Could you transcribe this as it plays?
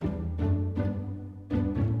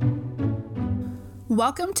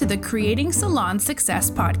Welcome to the Creating Salon Success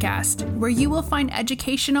podcast, where you will find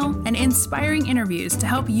educational and inspiring interviews to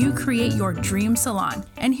help you create your dream salon.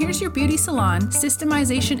 And here's your beauty salon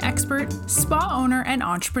systemization expert, spa owner, and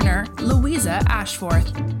entrepreneur, Louisa Ashforth.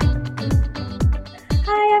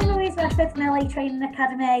 Hi, I'm Louisa Ashforth from LA Training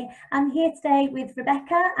Academy. I'm here today with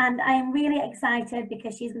Rebecca, and I am really excited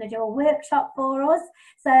because she's going to do a workshop for us.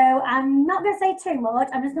 So I'm not going to say too much.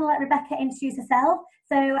 I'm just going to let Rebecca introduce herself.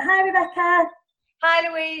 So hi, Rebecca. Hi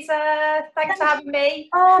Louisa, thanks for having me.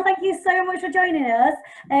 Oh, thank you so much for joining us.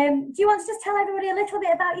 Do you want to just tell everybody a little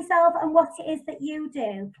bit about yourself and what it is that you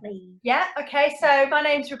do, please? Yeah, okay, so my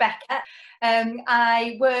name's Rebecca.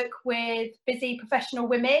 I work with busy professional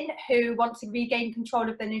women who want to regain control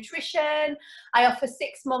of their nutrition. I offer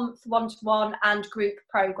 6-month one-to-one and group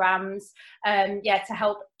programs to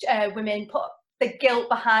help women put the guilt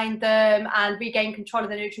behind them and regain control of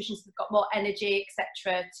their nutrition so they've got more energy,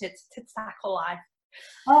 etc., to tackle life.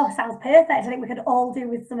 Oh, sounds perfect. I think we could all do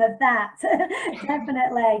with some of that.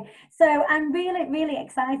 Definitely. So I'm really, really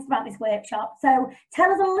excited about this workshop. So tell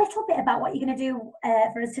us a little bit about what you're going to do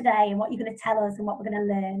for us today and what you're going to tell us and what we're going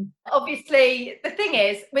to learn. Obviously, the thing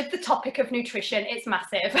is, with the topic of nutrition, it's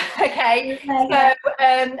massive, okay? So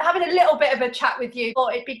having a little bit of a chat with you,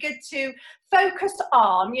 thought it'd be good to focus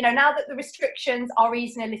on, now that the restrictions are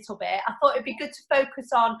easing a little bit, I thought it'd be good to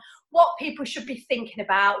focus on what people should be thinking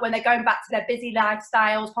about when they're going back to their busy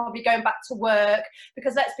lifestyles, probably going back to work,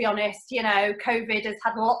 because let's be honest, COVID has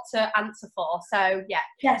had a lot to answer for. So yeah,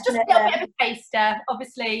 it's just a little bit of a taster.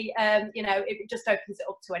 Obviously, it just opens it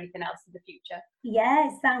up to anything else in the future. Yeah,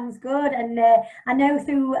 it sounds good. And I know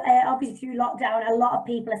obviously through lockdown, a lot of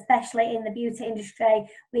people, especially in the beauty industry,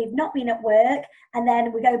 we've not been at work, and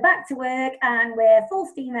then we go back to work and we're full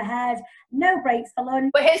steam ahead, no breaks for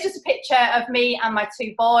lunch. But here's just a picture of me and my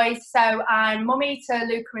 2 boys. So I'm mummy to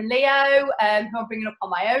Luca and Leo, who I'm bringing up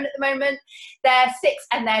on my own at the moment. They're 6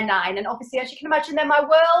 and they're 9. And obviously, as you can imagine, they're my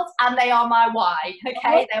world and they are my why.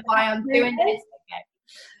 Okay, they're why I'm doing this. Okay.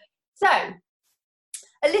 So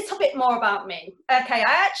a little bit more about me. Okay,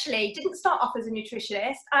 I actually didn't start off as a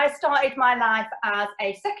nutritionist. I started my life as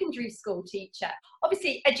a secondary school teacher.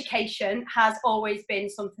 Obviously, education has always been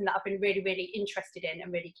something that I've been really, really interested in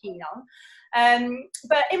and really keen on.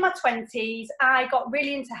 But in my 20s, I got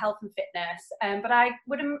really into health and fitness, but I'd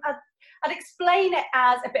explain it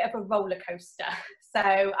as a bit of a roller coaster.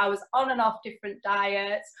 So I was on and off different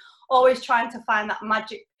diets, always trying to find that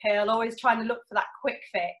magic pill, always trying to look for that quick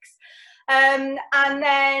fix. And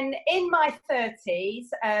then in my 30s,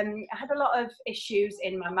 I had a lot of issues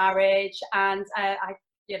in my marriage, and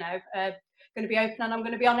going to be open and I'm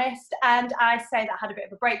going to be honest, and I say that I had a bit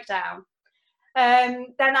of a breakdown.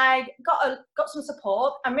 Then I got some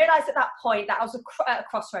support and realised at that point that I was at a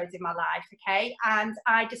crossroads in my life, okay, and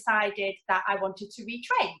I decided that I wanted to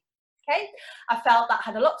retrain. Okay, I felt that I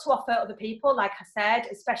had a lot to offer other people, like I said,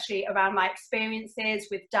 especially around my experiences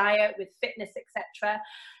with diet, with fitness, etc.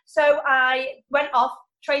 So I went off,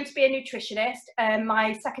 trained to be a nutritionist.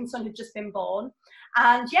 My second son had just been born,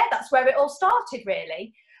 and yeah, that's where it all started,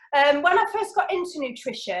 really. When I first got into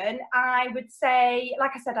nutrition, I would say,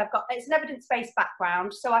 like I said, it's an evidence-based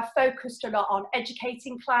background, so I focused a lot on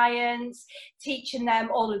educating clients, teaching them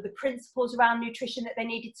all of the principles around nutrition that they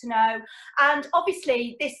needed to know. And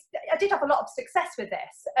obviously, I did have a lot of success with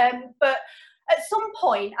this, but at some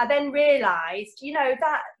point, I then realised,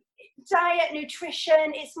 that diet,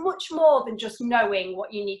 nutrition, it's much more than just knowing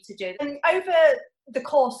what you need to do. And over the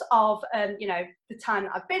course of the time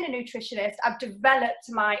that I've been a nutritionist, I've developed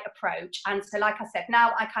my approach, and so like I said,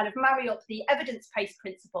 now I kind of marry up the evidence-based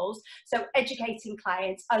principles, so educating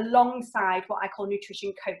clients alongside what I call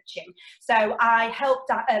nutrition coaching. So I help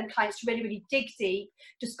clients to really, really dig deep,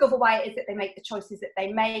 discover why it is that they make the choices that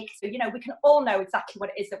they make. So we can all know exactly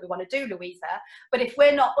what it is that we want to do, Louisa, but if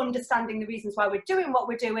we're not understanding the reasons why we're doing what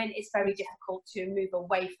we're doing, it's very difficult to move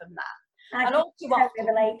away from that. I can totally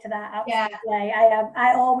relate to that, absolutely. Yeah.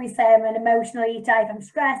 I always say I'm an emotional eater. If I'm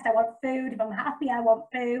stressed, I want food. If I'm happy, I want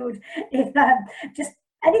food. If just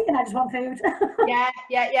anything, I just want food. Yeah.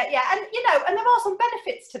 And there are some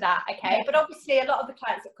benefits to that, okay? Yeah. But obviously a lot of the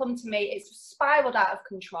clients that come to me, it's spiraled out of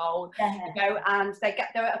control, and they're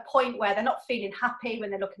at a point where they're not feeling happy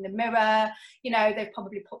when they look in the mirror, they've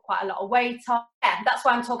probably put quite a lot of weight on. Yeah, that's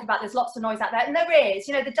why I'm talking about there's lots of noise out there, and there is,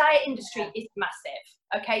 the diet industry is massive.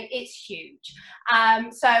 Okay, it's huge.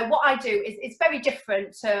 So what I do is it's very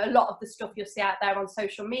different to a lot of the stuff you'll see out there on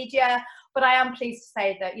social media, but I am pleased to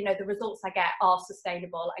say that, you know, the results I get are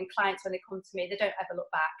sustainable, and clients, when they come to me, they don't ever look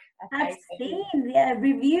back. Okay? I've seen the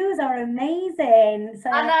reviews are amazing. So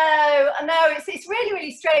I know, it's really,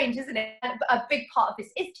 really strange, isn't it? A big part of this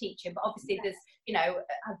is teaching, but obviously there's, you know,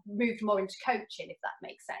 I've moved more into coaching, if that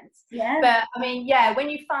makes sense. Yeah. But I mean, yeah, when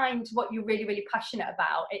you find what you're really, really passionate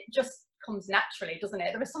about, it just comes naturally, doesn't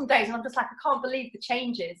it? There are some days when I'm just like, I can't believe the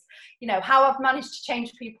changes, you know, how I've managed to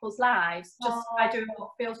change people's lives just by doing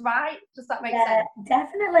what feels right. Does that make sense?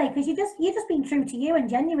 Definitely, because you're just being true to you and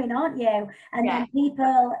genuine, aren't you? And then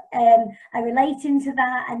people are relating to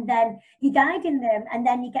that, and then you're guiding them, and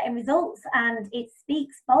then you're getting results, and it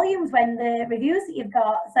speaks volumes when the reviews that you've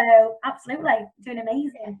got. So absolutely, doing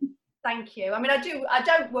amazing. Thank you. I mean, I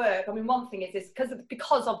don't work. I mean, one thing is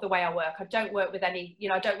because of the way I work, I don't work with any, you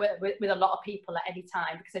know, I don't work with a lot of people at any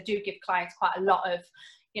time, because I do give clients quite a lot of,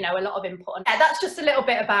 you know, a lot of input. And that's just a little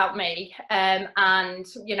bit about me, and,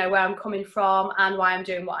 you know, where I'm coming from and why I'm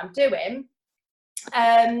doing what I'm doing.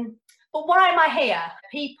 But why am I here?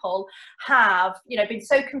 People have, you know, been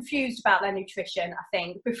so confused about their nutrition, I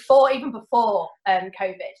think, even before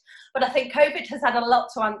COVID. But I think COVID has had a lot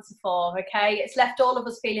to answer for, okay? It's left all of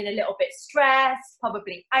us feeling a little bit stressed,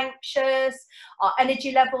 probably anxious. Our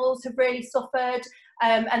energy levels have really suffered.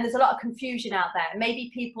 And there's a lot of confusion out there.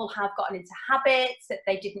 Maybe people have gotten into habits that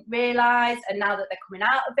they didn't realise, and now that they're coming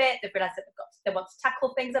out of it, they've realised that they want to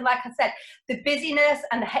tackle things. And like I said, the busyness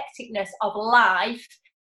and the hecticness of life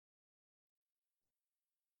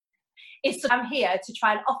is, I'm here to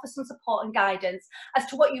try and offer some support and guidance as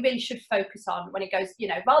to what you really should focus on when it goes, you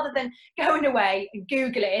know, rather than going away and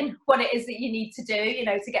Googling what it is that you need to do, you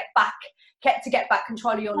know, to get back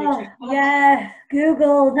control of your nutrition. Yeah,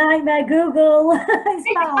 Google, nightmare Google.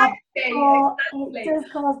 It's bad. Exactly. It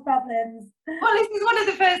does cause problems. Well, this is one of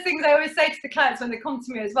the first things I always say to the clients when they come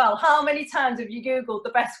to me as well. How many times have you Googled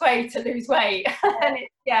the best way to lose weight?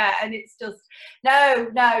 And it's just, no,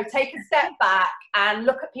 take a step back and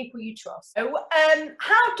look at people you trust. So,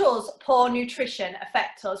 how does poor nutrition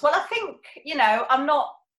affect us? Well, I think, you know,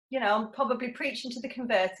 I'm probably preaching to the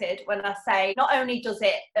converted when I say not only does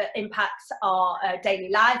it impact our daily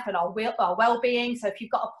life and our well-being. So if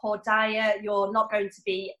you've got a poor diet, you're not going to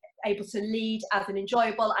be able to lead as an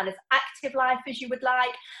enjoyable and as active life as you would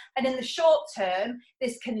like. And in the short term,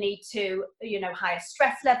 this can lead to, you know, higher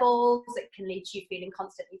stress levels. It can lead to you feeling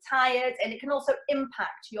constantly tired, and it can also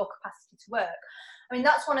impact your capacity to work. I mean,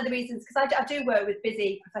 that's one of the reasons, because I do work with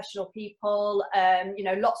busy professional people. You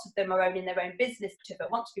know, lots of them are owning their own business, but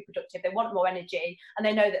want to be productive. They want more energy, and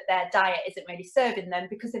they know that their diet isn't really serving them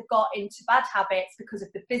because they've got into bad habits because of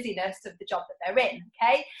the busyness of the job that they're in.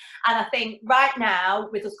 Okay, and I think right now,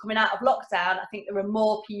 with us coming out of lockdown, I think there are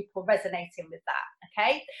more people resonating with that.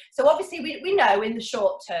 Okay, so obviously we know in the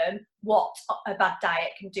short term what a bad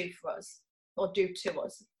diet can do for us or do to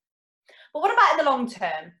us. But what about in the long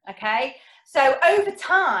term? Okay, so over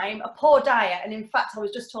time, a poor diet, and in fact, I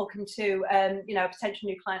was just talking to you know, a potential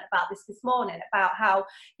new client about this morning, about how,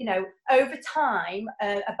 you know, over time,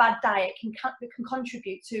 a bad diet can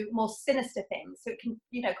contribute to more sinister things. So it can,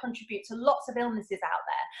 you know, contribute to lots of illnesses out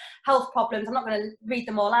there, health problems. I'm not going to read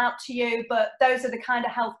them all out to you, but those are the kind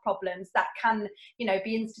of health problems that can, you know,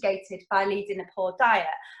 be instigated by leading a poor diet.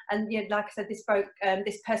 And, you know, like I said, this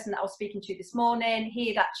person that I was speaking to this morning,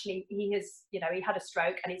 he had a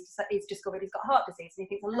stroke, and he's discovered he's got heart disease, and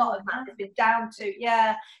he thinks a lot of that has been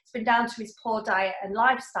down to his poor diet and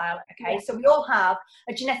lifestyle. Okay, so we all have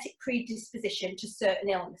a genetic predisposition to certain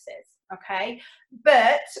illnesses. Okay,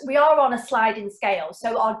 but we are on a sliding scale,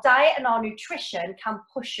 so our diet and our nutrition can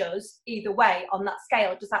push us either way on that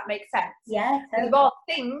scale. Does that make sense? Yeah. So there are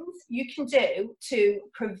things you can do to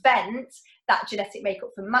prevent that genetic makeup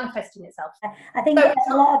from manifesting itself. I think a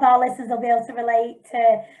lot of our listeners will be able to relate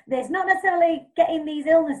to this, not necessarily getting these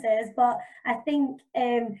illnesses, but I think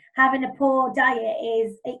having a poor diet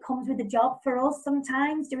it comes with a job for us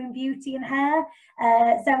sometimes, doing beauty and hair.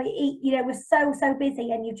 So you know, we're so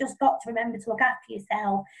busy, and you've just got to remember to look after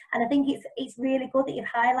yourself. And I think it's really good that you've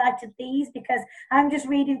highlighted these, because I'm just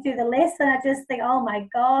reading through the list and I just think, oh my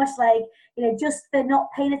gosh, like, you know, just for not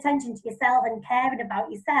paying attention to yourself and caring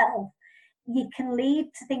about yourself, you can lead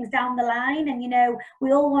to things down the line. And, you know,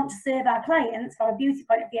 we all want to serve our clients from a beauty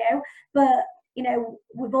point of view, but, you know,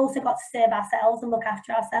 we've also got to serve ourselves and look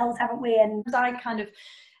after ourselves, haven't we? And I kind of,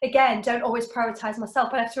 again, don't always prioritize myself,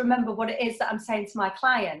 but I have to remember what it is that I'm saying to my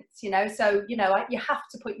clients, you know. So, you know, you have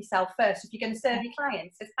to put yourself first if you're going to serve your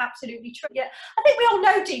clients. It's absolutely true. Yeah, I think we all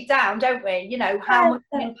know deep down, don't we, you know, how much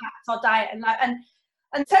it impacts our diet and life. And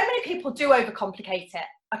And so many people do overcomplicate it.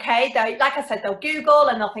 Okay, they, like I said, they'll Google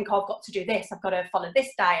and they'll think, oh, I've got to do this, I've got to follow this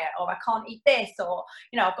diet, or I can't eat this, or,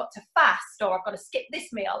 you know, I've got to fast, or I've got to skip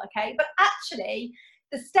this meal. Okay, but actually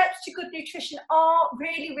the steps to good nutrition are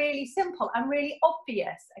really, really simple and really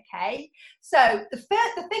obvious. Okay, so the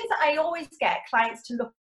things that I always get clients to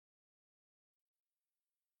look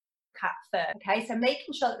at first. Okay, so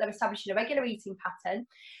making sure that they're establishing a regular eating pattern,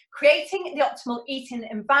 creating the optimal eating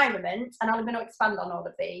environment, and I'm going to expand on all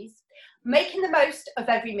of these, making the most of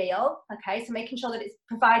every meal. Okay, so making sure that it's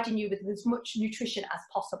providing you with as much nutrition as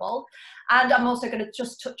possible. And I'm also going to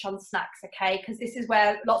just touch on snacks, okay, because this is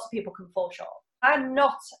where lots of people can fall short. I'm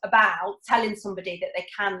not about telling somebody that they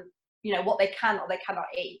can, you know, what they can or they cannot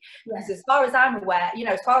eat. Because as far as I'm aware, you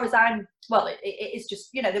know, as far as I'm, well, it is just,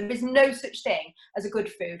 you know, there is no such thing as a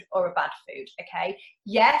good food or a bad food, okay?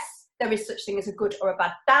 Yes, there is such thing as a good or a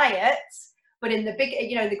bad diet, but in the big,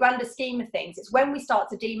 you know, the grander scheme of things, it's when we start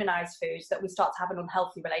to demonize foods that we start to have an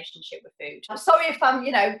unhealthy relationship with food. I'm sorry if I'm,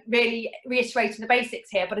 you know, really reiterating the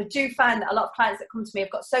basics here, but I do find that a lot of clients that come to me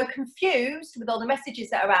have got so confused with all the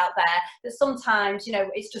messages that are out there that sometimes, you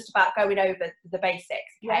know, it's just about going over the basics.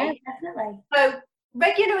 Okay? Yeah, definitely. So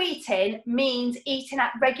regular eating means eating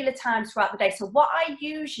at regular times throughout the day. So what I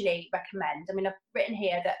usually recommend, I mean, I've written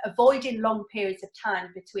here that avoiding long periods of time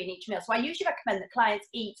between each meal. So I usually recommend that clients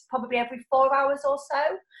eat probably every 4 hours or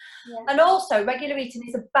so. Yeah. And also regular eating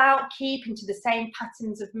is about keeping to the same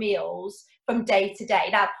patterns of meals from day to day.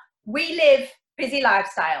 Now, we live busy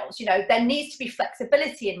lifestyles, you know, there needs to be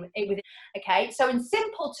flexibility with it. Okay, so in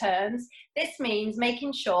simple terms, this means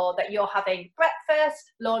making sure that you're having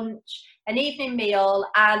breakfast, lunch, an evening meal,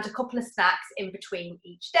 and a couple of snacks in between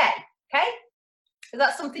each day. Okay, is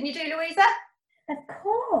that something you do, Louisa? Of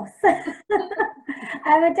course.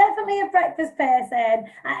 I'm definitely a breakfast person.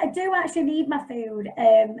 I do actually need my food.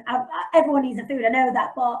 Everyone needs a food, I know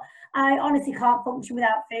that, but I honestly can't function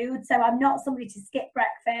without food. So I'm not somebody to skip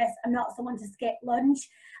breakfast. I'm not someone to skip lunch.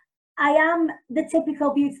 I am the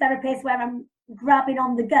typical beauty therapist where I'm grabbing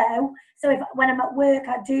on the go. So when I'm at work,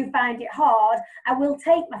 I do find it hard. I will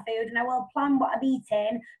take my food and I will plan what I'm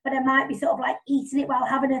eating, but I might be sort of like eating it while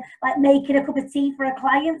making a cup of tea for a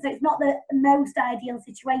client. So it's not the most ideal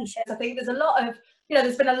situation. I think there's a lot of, you know,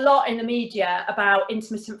 there's been a lot in the media about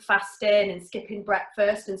intermittent fasting and skipping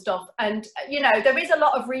breakfast and stuff. And, you know, there is a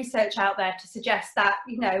lot of research out there to suggest that,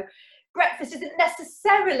 you know, breakfast isn't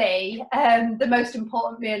necessarily the most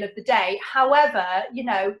important meal of the day. However, you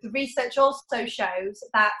know, the research also shows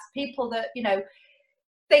that people that, you know,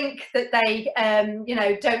 think that they, you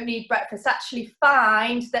know, don't need breakfast actually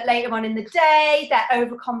find that later on in the day they're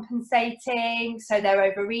overcompensating, so they're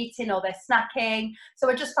overeating or they're snacking. So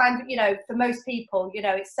I just find that, you know, for most people, you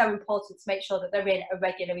know, it's so important to make sure that they're in a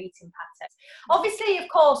regular eating pattern. Obviously, of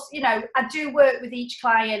course, you know, I do work with each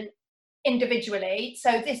client individually,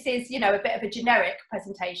 so this is, you know, a bit of a generic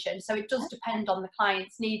presentation, so it does depend on the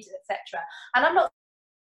client's needs, etc. And I'm not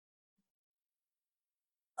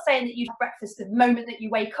saying that you have breakfast the moment that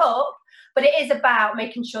you wake up, but it is about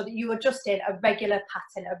making sure that you are just in a regular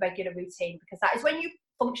pattern, a regular routine, because that is when you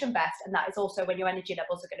function best, and that is also when your energy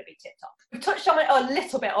levels are going to be tip top. We've touched on it a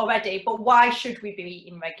little bit already, but why should we be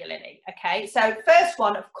eating regularly? Okay, so first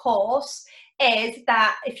one, of course, is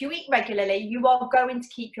that if you eat regularly, you are going to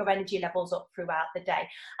keep your energy levels up throughout the day.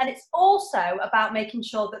 And it's also about making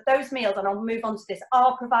sure that those meals, and I'll move on to this,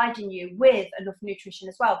 are providing you with enough nutrition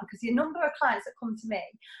as well, because the number of clients that come to me,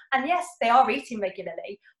 and yes, they are eating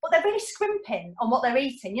regularly, but they're really scrimping on what they're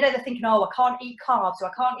eating. You know, they're thinking, oh, I can't eat carbs, or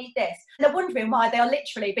I can't eat this. And they're wondering why they are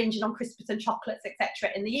literally binging on crisps and chocolates,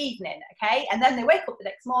 etc. in the evening, okay? And then they wake up the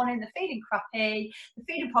next morning, they're feeling crappy, they're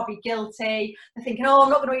feeling probably guilty, they're thinking, oh,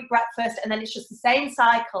 I'm not going to eat breakfast, and then it's just the same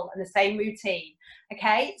cycle and the same routine.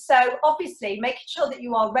 Okay, so obviously making sure that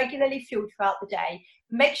you are regularly fueled throughout the day,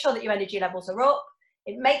 make sure that your energy levels are up,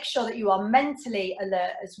 it makes sure that you are mentally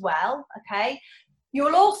alert as well. Okay, you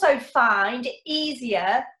will also find it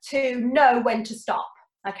easier to know when to stop.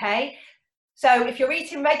 Okay, so if you're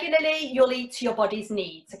eating regularly, you'll eat to your body's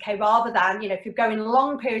needs, okay, rather than, you know, if you're going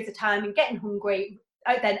long periods of time and getting hungry,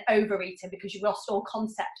 then overeating because you've lost all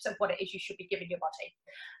concepts of what it is you should be giving your body.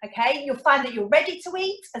 Okay, you'll find that you're ready to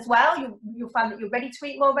eat as well. You'll find that you're ready to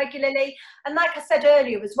eat more regularly, and like I said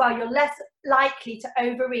earlier as well, you're less likely to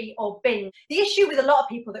overeat or binge. The issue with a lot of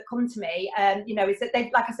people that come to me, you know, is that they've,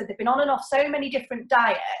 like I said, they've been on and off so many different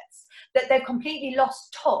diets that they've completely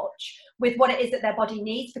lost touch with what it is that their body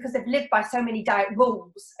needs, because they've lived by so many diet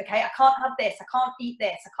rules. Okay, I can't have this, I can't eat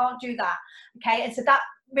this, I can't do that. Okay, and so that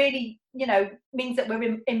really, you know, means that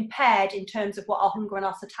we're impaired in terms of what our hunger and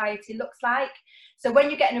our satiety looks like. So when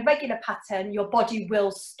you get in a regular pattern, your body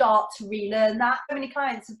will start to relearn that. So many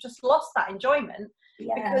clients have just lost that enjoyment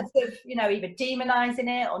because of, you know, either demonizing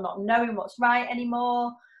it or not knowing what's right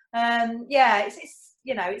anymore. It's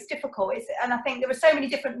you know, it's difficult. And I think there are so many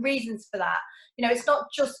different reasons for that. You know, it's not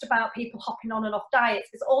just about people hopping on and off diets.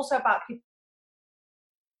 It's also about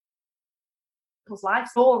people's lives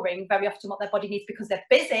boring very often what their body needs because they're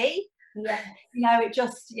busy. Yeah. You know, it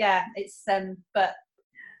just, it's, but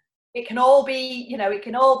it can all be, you know, it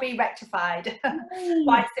can all be rectified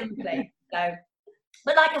quite simply. So,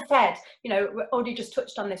 but like I said, you know, we already just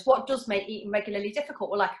touched on this. What does make eating regularly difficult?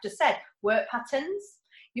 Well, like I just said, work patterns,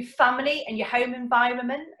 your family and your home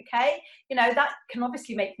environment, okay? You know, that can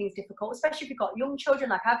obviously make things difficult, especially if you've got young children,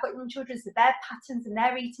 like I've got young children, so their patterns and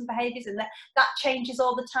their eating behaviours, and that changes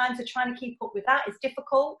all the time, so trying to keep up with that is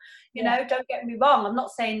difficult. You know, don't get me wrong, I'm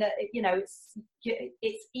not saying that, you know,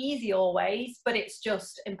 it's easy always, but it's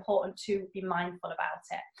just important to be mindful about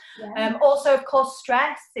it. Also, of course,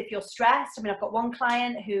 stress. If you're stressed, I mean, I've got one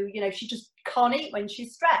client who, you know, she just can't eat when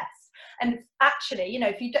she's stressed. And actually, you know,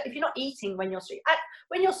 if you're not eating when you're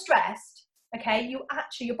stressed, okay,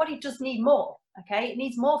 your body does need more, okay? It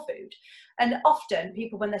needs more food. And often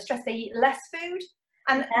people, when they're stressed, they eat less food.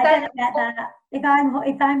 And I don't get that.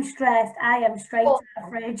 If I'm stressed, I am straight to the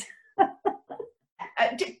fridge.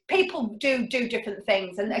 People do different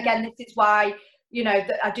things, and again, this is why, you know,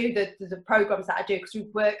 that I do the programs that I do, because we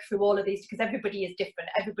work through all of these, because everybody is different.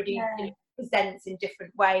 Everybody you know, presents in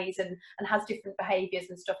different ways and has different behaviours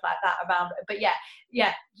and stuff like that around it. But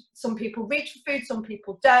some people reach for food, some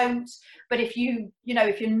people don't. But if you're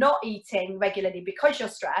not eating regularly because you're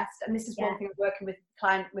stressed, and this is one thing I'm working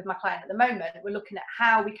with my client at the moment, we're looking at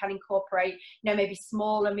how we can incorporate, you know, maybe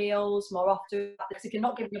smaller meals more often, because if you're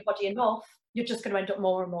not giving your body enough, you're just going to end up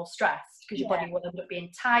more and more stressed, because your body will end up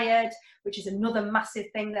being tired, which is another massive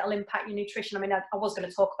thing that'll impact your nutrition. I mean, I was going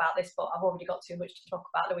to talk about this, but I've already got too much to talk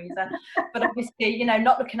about, Louisa. But obviously, you know,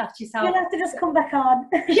 not looking after yourself. You'll have to just come back on.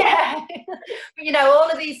 But, you know, all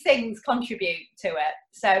of these things contribute to it.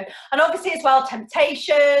 So, and obviously as well,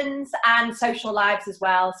 temptations and social lives as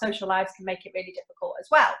well. Social lives can make it really difficult as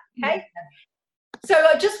well, okay? So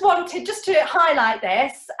I just wanted, to highlight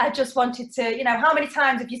this, I just wanted to, you know, how many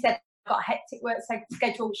times have you said, got a hectic work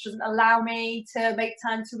schedule which doesn't allow me to make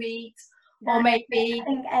time to eat? Or maybe, I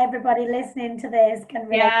think everybody listening to this can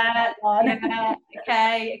relate to that one.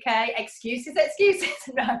 Okay, excuses.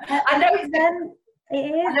 No, I know it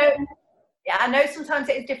is. I know sometimes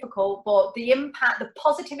it is difficult, but the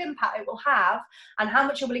positive impact it will have, and how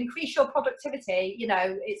much it will increase your productivity, you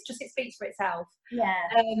know, it speaks for itself.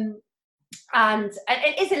 And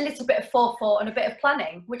it is a little bit of forethought and a bit of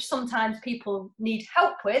planning, which sometimes people need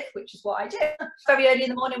help with, which is what I do. Very early in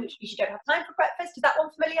the morning, which means you don't have time for breakfast. Is that one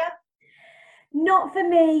familiar? Not for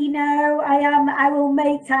me, no. I will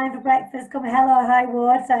make time for breakfast come hell or high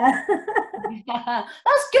water.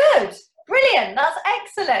 That's good. Brilliant. That's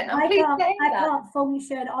excellent. I can't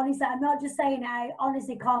function. Honestly, I'm not just saying I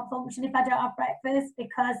honestly can't function if I don't have breakfast,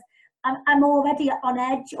 because I'm already on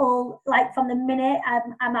edge, all like from the minute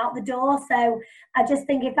I'm out the door. So I just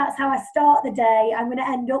think if that's how I start the day, I'm going to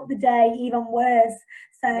end up the day even worse.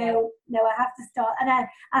 So no, I have to start, and I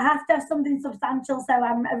have to have something substantial. So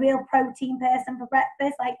I'm a real protein person for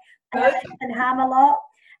breakfast. Like I eat and ham a lot,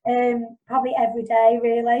 probably every day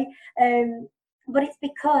really. But it's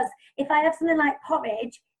because if I have something like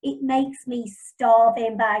porridge, it makes me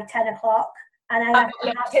starving by 10 o'clock, and I have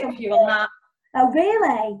to have tip you on that. Oh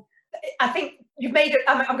really? I think you've made it.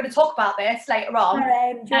 I'm going to talk about this later on.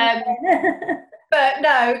 But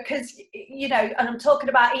no, because, you know, and I'm talking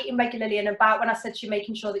about eating regularly, and about when I said to you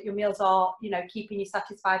making sure that your meals are, you know, keeping you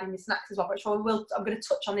satisfied, and your snacks as well, which I'm going to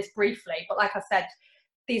touch on this briefly. But like I said,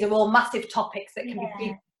 these are all massive topics that can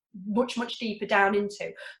be much deeper down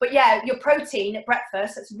into. But yeah, your protein at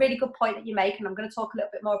breakfast, that's a really good point that you make, and I'm going to talk a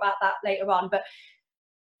little bit more about that later on. But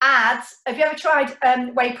have you ever tried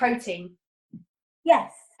whey protein?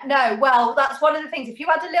 Yes. No, well, that's one of the things. If you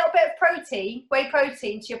add a little bit of whey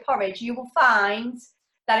protein to your porridge, you will find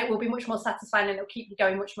that it will be much more satisfying, and it'll keep you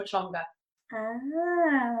going much longer.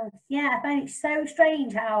 Yeah, I find it so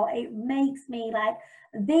strange how it makes me like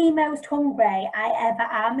the most hungry I ever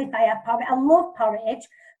am if I have porridge. I love porridge,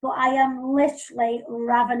 but I am literally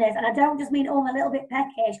ravenous, and I don't just mean a little bit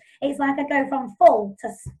peckish. It's like I go from full to,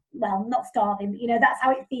 well, not starving, but you know, that's how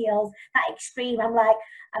it feels, that extreme. I'm like,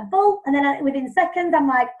 I'm full, and then within seconds I'm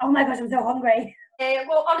like, oh my gosh, I'm so hungry.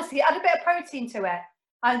 Well, honestly, add a bit of protein to it.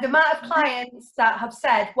 And the amount of clients that have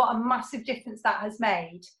said what a massive difference that has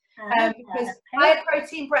made. Because higher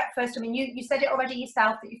protein breakfast, I mean, you said it already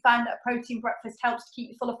yourself that you found that a protein breakfast helps to keep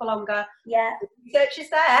you fuller for longer. Yeah. The research is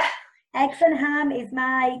there. Eggs and ham is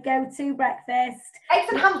my go-to breakfast. Eggs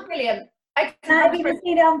and ham's brilliant. I've even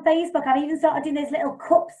seen it on Facebook. I've even started doing this little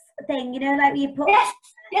cups thing, you know, like where you put...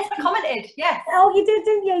 Yes, I commented, yes. Oh, you did,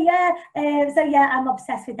 didn't you? Yeah. So, yeah, I'm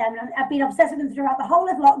obsessed with them. I've been obsessed with them throughout the whole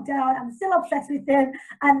of lockdown. I'm still obsessed with them.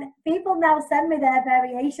 And people now send me their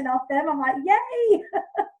variation of them. I'm like, yay!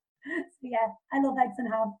 So, yeah, I love eggs and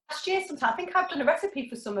ham. Last year sometime, I think I've done a recipe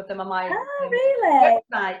for some of them on my really?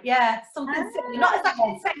 website. Yeah, something similar. Not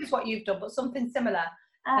exactly the same as what you've done, but something similar.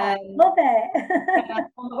 Love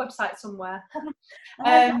it. On the website somewhere.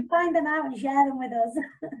 Find them out and share them with us.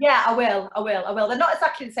 Yeah, I will. They're not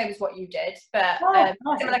exactly the same as what you did, but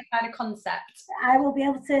similar kind of concept. I will be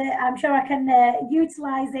able to, I'm sure I can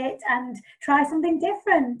utilise it and try something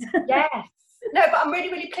different. Yes. No, but I'm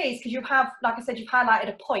really, really pleased because you have, like I said, you've highlighted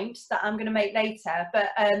a point that I'm going to make later. But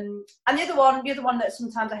and the other one that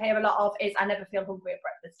sometimes I hear a lot of is I never feel hungry at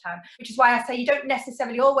breakfast time, which is why I say you don't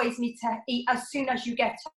necessarily always need to eat as soon as you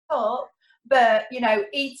get up, but you know,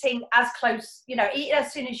 eating as close, you know, eat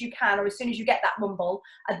as soon as you can or as soon as you get that rumble.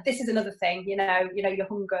 And this is another thing, you know, your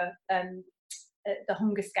hunger, the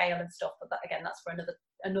hunger scale and stuff. But that, again, that's for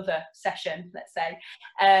another session, let's say.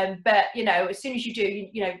 But you know, as soon as you do,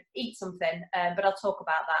 you know, eat something. But I'll talk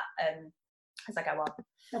about that as I go on.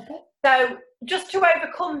 Okay. So just to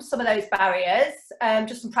overcome some of those barriers,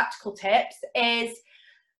 just some practical tips is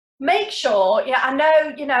make sure. Yeah, I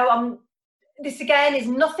know. You know, this again is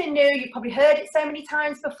nothing new. You've probably heard it so many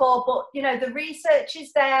times before, but you know, the research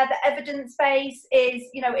is there, the evidence base is,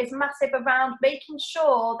 you know, is massive around making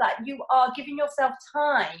sure that you are giving yourself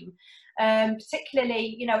time,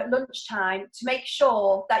 particularly, you know, at lunchtime, to make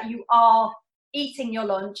sure that you are eating your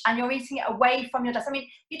lunch and you're eating it away from your desk. I mean,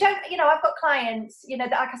 you don't, you know, I've got clients, you know,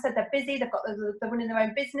 that, like I said, they're busy, they're running their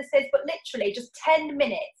own businesses, but literally just 10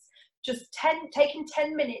 minutes. Taking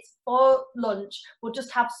 10 minutes for lunch will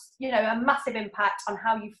just have, you know, a massive impact on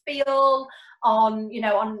how you feel, on, you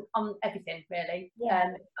know, on everything really. Yeah.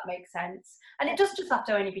 If that makes sense. And it does just have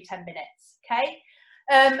to only be 10 minutes, okay?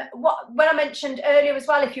 When I mentioned earlier as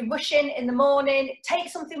well, if you're rushing in the morning, take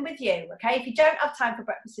something with you, okay? If you don't have time for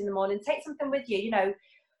breakfast in the morning, take something with you, you know.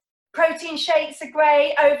 Protein shakes are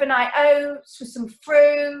great, overnight oats with some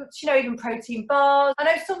fruit, you know, even protein bars. I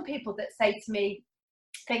know some people that say to me,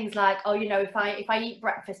 things like, oh, you know, if I eat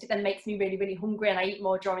breakfast, it then makes me really, really hungry and I eat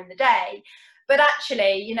more during the day. But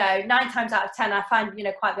actually, you know, 9 times out of 10, I find, you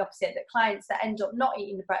know, quite the opposite, that clients that end up not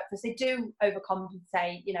eating the breakfast, they do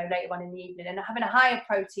overcompensate, you know, later on in the evening. And having a higher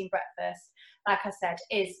protein breakfast, like I said,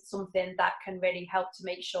 is something that can really help to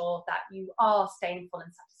make sure that you are staying full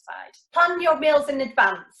and satisfied. Plan your meals in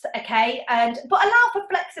advance, okay? But allow for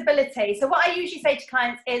flexibility. So what I usually say to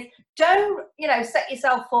clients is, don't, you know, set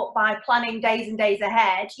yourself up by planning days and days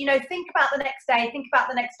ahead. You know, think about the next day, think about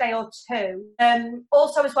the next day or two.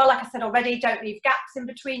 Also as well, like I said already, don't leave gaps in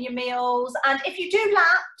between your meals. And if you do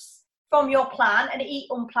lapse from your plan and eat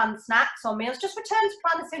unplanned snacks or meals, just return to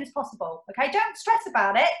plan as soon as possible, okay? Don't stress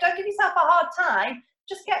about it. Don't give yourself a hard time.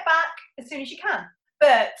 Just get back as soon as you can.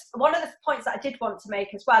 But one of the points that I did want to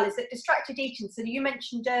make as well is that distracted eating, so you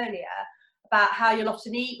mentioned earlier about how you'll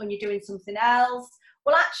often eat when you're doing something else.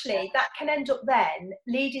 Well, actually, that can end up then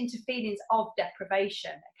leading to feelings of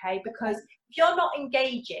deprivation, okay? Because if you're not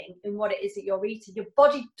engaging in what it is that you're eating, your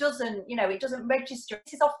body doesn't, you know, it doesn't register.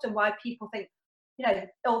 This is often why people think, you know,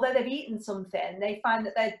 although they've eaten something, they find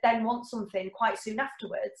that they then want something quite soon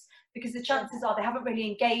afterwards, because the chances are they haven't really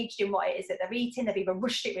engaged in what it is that they're eating. They've either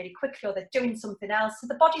rushed it really quickly or they're doing something else. So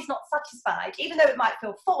the body's not satisfied. Even though it might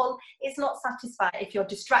feel full, it's not satisfied. If you're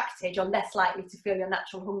distracted, you're less likely to feel your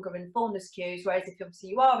natural hunger and fullness cues. Whereas if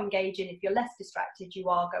obviously you are engaging, if you're less distracted, you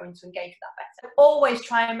are going to engage with that better. Always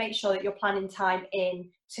try and make sure that you're planning time in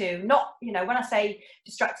to not, you know, when I say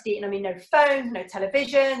distracted eating, I mean no phones, no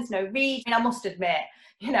televisions, no reading. I must admit,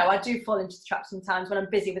 you know, I do fall into the trap sometimes when I'm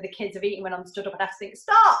busy with the kids of eating, when I'm stood up, and I have to think,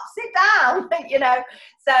 stop, sit down, you know.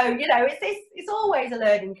 So, you know, it's always a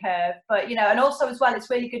learning curve. But, you know, and also as well,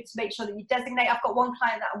 it's really good to make sure that you designate. I've got one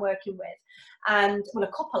client that I'm working with, and, well,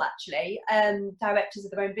 a couple actually, directors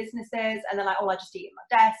of their own businesses, and they're like, oh, I just eat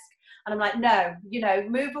at my desk. And I'm like, no, you know,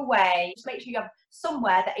 move away. Just make sure you have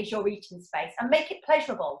somewhere that is your eating space, and make it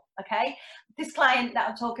pleasurable. Okay, this client that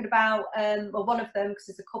I'm talking about, well, one of them, because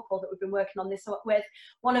there's a couple that we've been working on this with,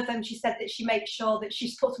 one of them, she said that she makes sure that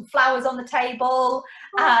she's put some flowers on the table,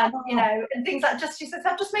 and you know, and things like, just, she says,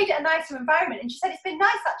 I've just made it a nicer environment. And she said it's been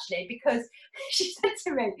nice actually, because she said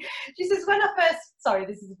to me, she says, when I first, sorry,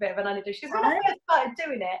 this is a bit of an anecdote, she says, when I first started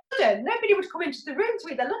doing it, nobody would come into the room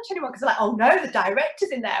to eat their lunch anymore, because they're like, oh no, the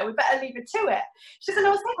director's in there, we better leave it to it. She says, and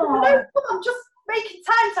I was thinking, well, no, come on, just making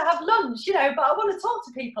time to have lunch, you know, but I want to talk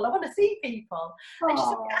to people, I want to see people. And she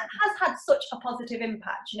said that has had such a positive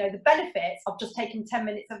impact. You know, the benefits of just taking 10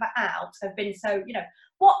 minutes of it out have been so, you know,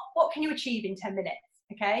 what can you achieve in 10 minutes?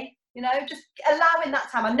 Okay, you know, just allowing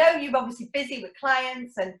that time. I know you're obviously busy with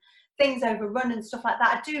clients and things overrun and stuff like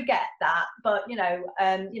that. I do get that, but you know,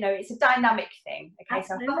 it's a dynamic thing. Okay,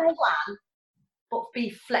 absolutely. So have a plan, but be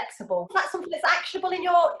flexible. Is that something that's actionable in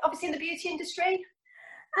your, obviously in the beauty industry?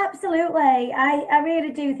 Absolutely, I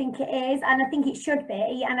really do think it is, and I think it should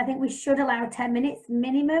be, and I think we should allow 10 minutes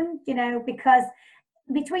minimum, you know, because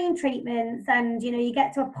between treatments, and you know, you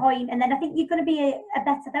get to a point, and then I think you're going to be a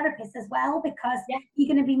better therapist as well, because you're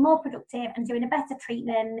going to be more productive and doing a better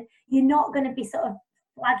treatment. You're not going to be sort of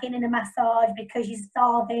flagging in a massage because you're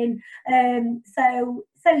starving. So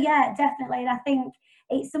yeah, definitely, and I think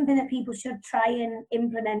it's something that people should try and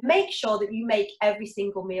implement. Make sure that you make every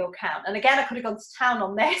single meal count. And again, I could have gone to town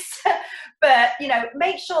on this, but you know,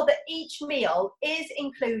 make sure that each meal is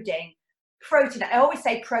including protein. I always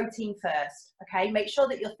say protein first. Okay, make sure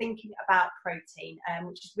that you're thinking about protein,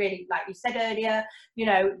 which is really, like you said earlier, you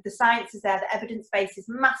know, the science is there, the evidence base is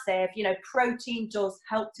massive. You know, protein does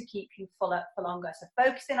help to keep you fuller for longer. So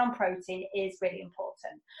focusing on protein is really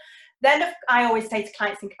important. Then I always say to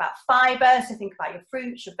clients, think about fibre, so think about your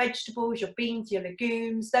fruits, your vegetables, your beans, your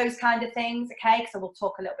legumes, those kind of things, okay? Because we'll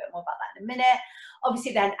talk a little bit more about that in a minute.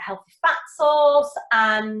 Obviously then a healthy fat source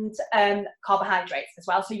and carbohydrates as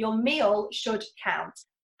well. So your meal should count.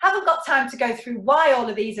 Haven't got time to go through why all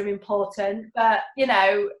of these are important, but you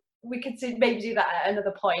know, we could maybe do that at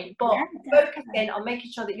another point, but focusing on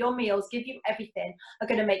making sure that your meals give you everything are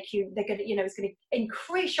going to make you, they're going to, you know, it's going to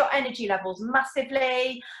increase your energy levels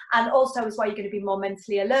massively, and also as well, you're going to be more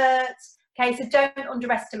mentally alert. Okay, so don't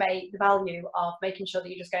underestimate the value of making sure that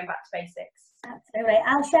you're just going back to basics. Absolutely.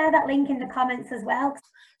 I'll share that link in the comments as well.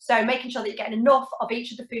 So making sure that you're getting enough of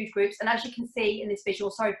each of the food groups. And as you can see in this visual,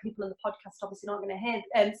 sorry, people on the podcast obviously not going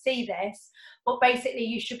to see this, but basically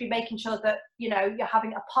you should be making sure that, you know, you're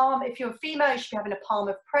having a palm. If you're a female, you should be having a palm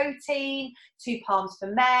of protein, 2 palms for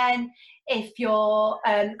men. If you're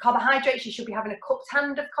carbohydrates, you should be having a cupped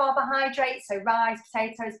hand of carbohydrates, so rice,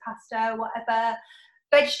 potatoes, pasta, whatever.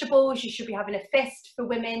 Vegetables, you should be having a fist for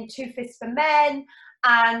women, 2 fists for men.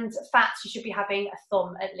 And fats, you should be having a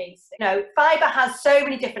thumb at least. You know, fibre has so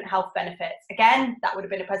many different health benefits. Again, that would have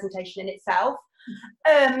been a presentation in itself.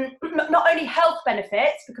 Not only health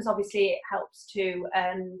benefits, because obviously it helps to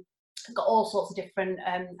got all sorts of different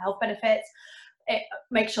health benefits.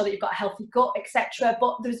 Make sure that you've got a healthy gut, etc.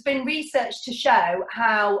 But there's been research to show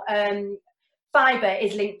how fibre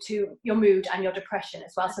is linked to your mood and your depression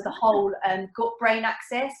as well. So the whole gut-brain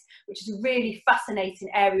axis, which is a really fascinating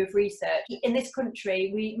area of research. In this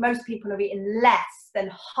country, most people are eating less than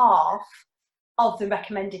half of the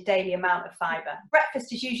recommended daily amount of fibre.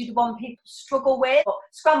 Breakfast is usually the one people struggle with. But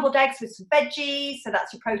scrambled eggs with some veggies, so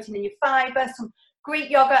that's your protein and your fibre, some Greek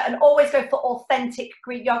yogurt, and always go for authentic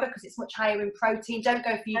Greek yogurt because it's much higher in protein. Don't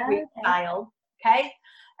go for your Greek style, okay?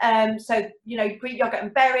 So, you know, Greek yogurt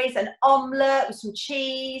and berries, an omelette with some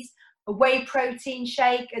cheese, a whey protein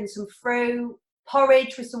shake and some fruit,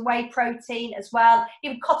 porridge with some whey protein as well.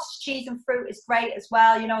 Even cottage cheese and fruit is great as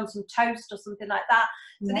well, you know, and some toast or something like that.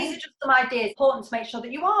 So these are just some ideas. Important to make sure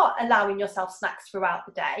that you are allowing yourself snacks throughout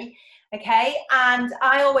the day, okay? And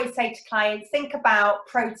I always say to clients, think about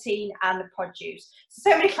protein and the produce.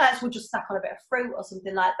 So many clients will just snack on a bit of fruit or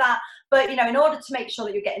something like that. But, you know, in order to make sure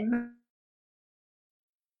that you're getting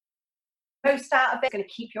most out of it, it's going to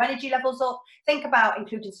keep your energy levels up, think about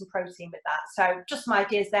including some protein with that. So just some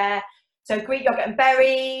ideas there. So Greek yogurt and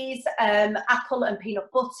berries, apple and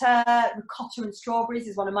peanut butter, ricotta and strawberries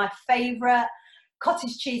is one of my favourite.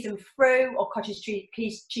 Cottage cheese and fruit, or cottage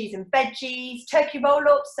cheese and veggies. Turkey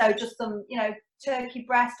roll-ups, so just some, you know, turkey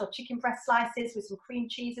breast or chicken breast slices with some cream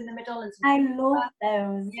cheese in the middle. And some I love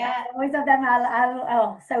those. Yeah, I always have them.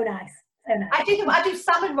 Oh, so nice, so nice. I do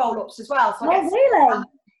salmon roll-ups as well. So oh, really?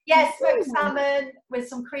 Yes, smoked salmon with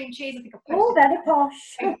some cream cheese. I think oh, very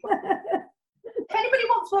posh. If anybody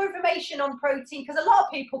wants more information on protein, because a lot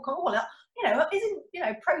of people come, well, you know, isn't, you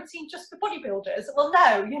know, protein just for bodybuilders? Well,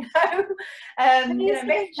 no, you know,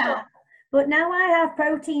 make sure. but now I have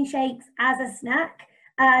protein shakes as a snack.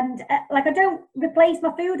 And like, I don't replace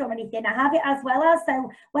my food or anything. I have it as well as.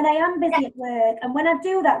 So when I am busy at work and when I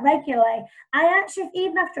do that regularly, I actually,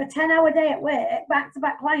 even after a 10-hour day at work,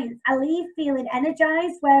 back-to-back clients, I leave feeling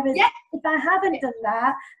energized. Whereas if I haven't done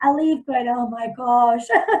that, I leave going, oh my gosh.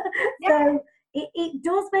 So it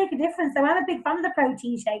does make a difference. So I'm a big fan of the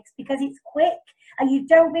protein shakes because it's quick and you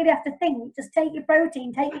don't really have to think. Just take your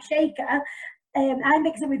protein, take your shaker. I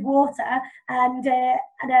mix it with water and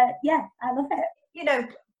yeah, I love it. You know,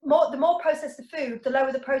 the more processed the food, the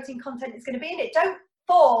lower the protein content is going to be in it. Don't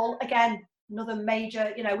fall, again, another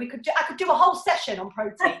major, you know, I could do a whole session on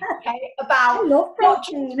protein, okay, about I love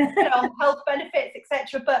protein. You know, health benefits,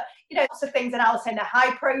 etc. But, you know, lots of things, and I was saying they're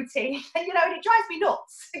high protein, you know, and it drives me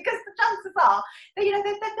nuts because the chances are that, you know,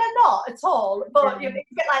 they're not at all. But you know,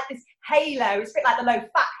 it's a bit like this halo, it's a bit like the low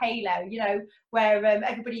fat halo, you know, where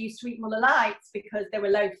everybody used to eat Muller Lights because they were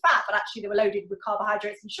low fat, but actually they were loaded with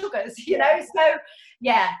carbohydrates and sugars, you know. So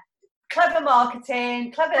yeah, clever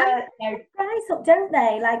marketing, clever, you know. Price up, don't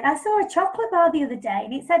they? Like, I saw a chocolate bar the other day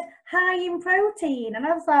and it said high in protein, and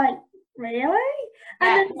I was like, really? And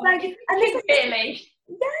then it's like, really?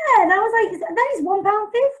 Yeah, and I was like, that is £1.50,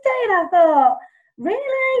 and I thought,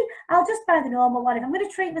 really? I'll just buy the normal one if I'm going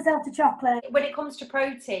to treat myself to chocolate. When it comes to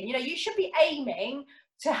protein, you know, you should be aiming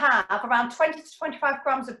to have around 20 to 25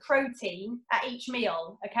 grams of protein at each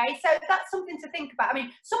meal, okay? So that's something to think about. I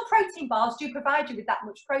mean, some protein bars do provide you with that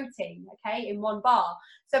much protein, okay, in one bar.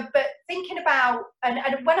 So, but thinking about, and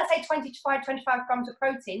when I say 20 to 25 grams of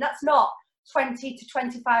protein, that's not 20 to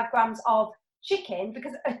 25 grams of chicken,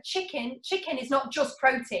 because a chicken is not just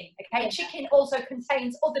protein, okay? Chicken also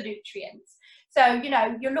contains other nutrients. So, you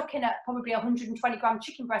know, you're looking at probably 120 gram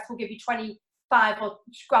chicken breast will give you 25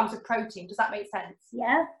 grams of protein. Does that make sense?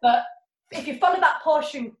 Yeah. But if you follow that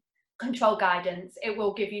portion control guidance, it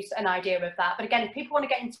will give you an idea of that. But again, if people want to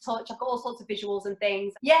get in touch, I've got all sorts of visuals and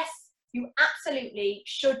things. Yes, you absolutely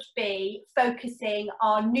should be focusing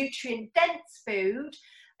on nutrient dense food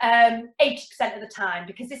 80% of the time,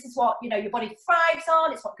 because this is what, you know, your body thrives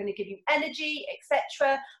on. It's what's going to give you energy,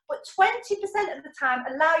 etc. But 20% of the time,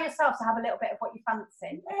 allow yourself to have a little bit of what you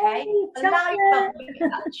fancy, okay? Allow yourself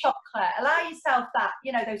that chocolate, allow yourself that,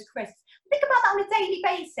 you know, those crisps. Think about that on a daily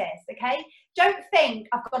basis, okay? Don't think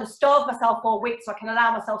I've got to starve myself for a week so I can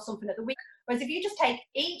allow myself something at the week. Whereas if you just take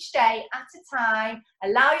each day at a time,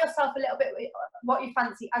 allow yourself a little bit of what you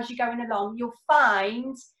fancy as you're going along, you'll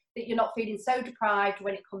find that you're not feeling so deprived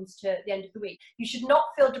when it comes to the end of the week. You should not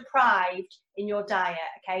feel deprived in your diet,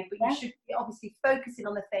 okay? But you should be obviously focusing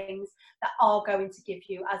on the things that are going to give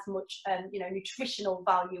you as much, you know, nutritional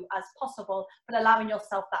value as possible, but allowing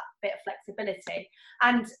yourself that bit of flexibility.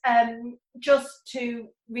 And just to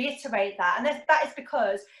reiterate that, and that is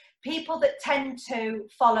because people that tend to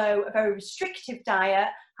follow a very restrictive diet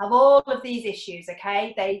have all of these issues,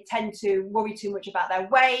 okay? They tend to worry too much about their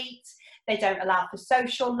weight. They don't allow for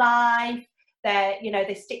social life.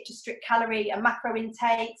 They stick to strict calorie and macro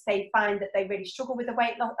intakes. They find that they really struggle with the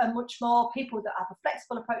weight loss much more. People that have a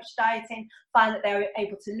flexible approach to dieting find that they're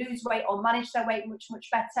able to lose weight or manage their weight much, much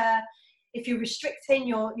better. If you're restricting,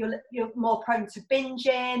 you're more prone to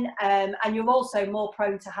binging, and you're also more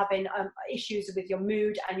prone to having issues with your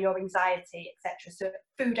mood and your anxiety, etc. So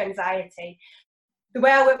food anxiety. The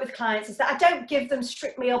way I work with clients is that I don't give them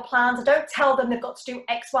strict meal plans. I don't tell them they've got to do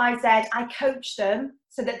X, Y, Z. I coach them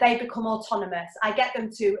so that they become autonomous. I get them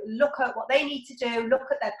to look at what they need to do, look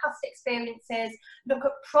at their past experiences, look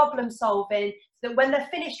at problem solving, so that when they're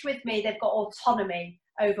finished with me, they've got autonomy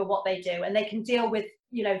over what they do, and they can deal with,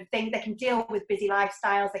 you know, things. They can deal with busy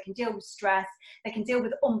lifestyles, they can deal with stress, they can deal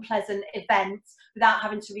with unpleasant events without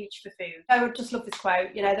having to reach for food. I would just love this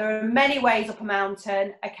quote, you know, there are many ways up a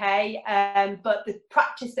mountain, okay, but the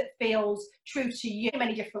practice that feels true to you,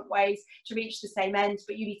 many different ways to reach the same end,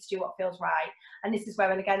 but you need to do what feels right. And this is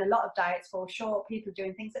where, and again, a lot of diets fall short. People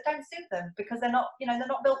doing things that don't suit them because they're not, you know, they're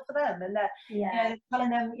not built for them, and they're, you know, telling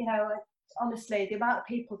them, you know, honestly, the amount of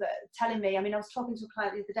people that are telling me, I mean, I was talking to a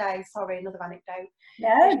client the other day, sorry, another anecdote.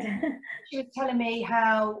 No. She was telling me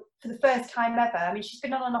how, for the first time ever, I mean, she's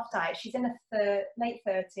been on and off diet. She's in her late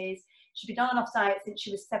 30s. She's been on and off diet since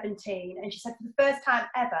she was 17. And she said, for the first time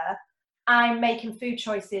ever, I'm making food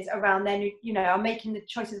choices around their, you know, I'm making the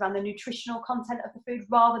choices around the nutritional content of the food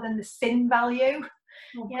rather than the sin value.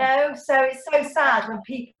 You know, so it's so sad when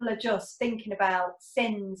people are just thinking about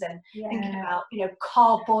sins and thinking about, you know,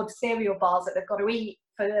 cardboard cereal bars that they've got to eat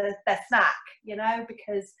for their snack, you know,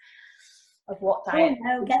 because of what diet.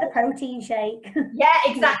 Oh no, get the protein shake. Yeah,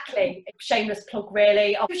 exactly. Shameless plug,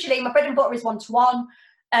 really. Usually my bread and butter is one-to-one,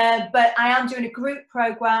 but I am doing a group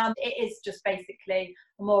program. It is just basically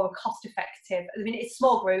more cost effective. I mean, it's a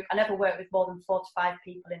small group. I never work with more than 4 to 5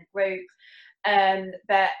 people in a group.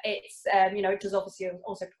 But it's, it does obviously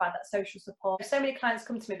also provide that social support. So many clients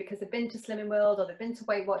come to me because they've been to Slimming World, or they've been to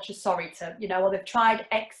Weight Watchers, or they've tried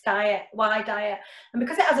X diet, Y diet, and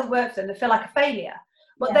because it hasn't worked for them, they feel like a failure.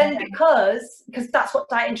 But then because that's what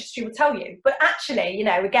diet industry will tell you. But actually,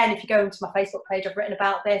 again, if you go into my Facebook page, I've written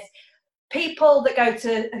about this. People that go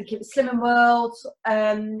to, I think it was Slimming World,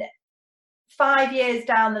 5 years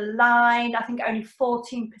down the line, I think only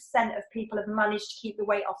 14% of people have managed to keep the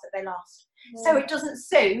weight off that they lost. So it doesn't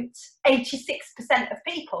suit 86% of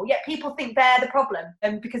people, yet people think they're the problem.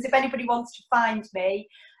 Because if anybody wants to find me,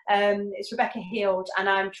 it's Rebecca Heald, and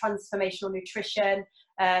I'm Transformational Nutrition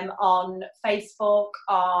on Facebook,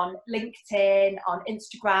 on LinkedIn, on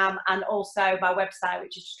Instagram, and also my website,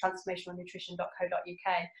 which is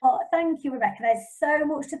transformationalnutrition.co.uk. Oh, thank you, Rebecca. There's so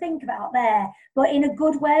much to think about there, but in a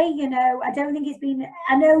good way. I don't think it's been,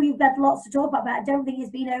 I know you've had lots to talk about, but I don't think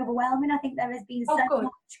it's been overwhelming. I think there has been so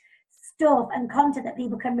much stuff and content that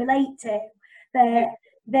people can relate to. They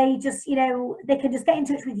just, they can just get in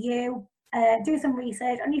touch with you, do some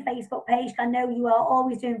research on your Facebook page. I know you are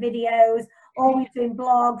always doing videos, always doing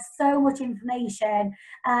blogs, so much information,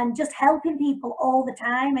 and just helping people all the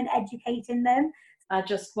time and educating them. I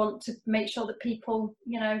just want to make sure that people,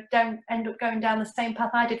 don't end up going down the same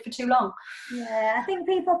path I did for too long. Yeah, I think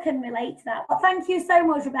people can relate to that. But thank you so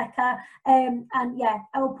much, Rebecca. And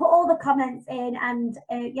I will put all the comments in, and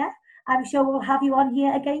I'm sure we'll have you on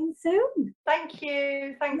here again soon. Thank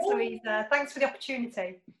you. Thanks, Louisa. Thanks for the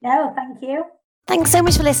opportunity. No, thank you. Thanks so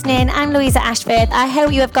much for listening. I'm Louisa Ashford. I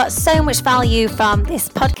hope you have got so much value from this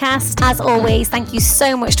podcast. As always, thank you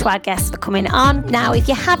so much to our guests for coming on. Now, if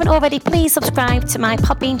you haven't already, please subscribe to my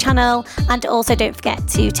Podbean channel, and also don't forget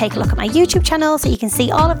to take a look at my YouTube channel so you can see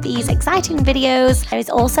all of these exciting videos. There is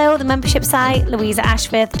also the membership site,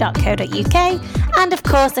 louisaashford.co.uk, and of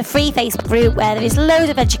course the free Facebook group where there is loads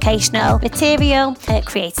of educational material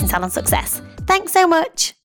creating salon success. Thanks so much.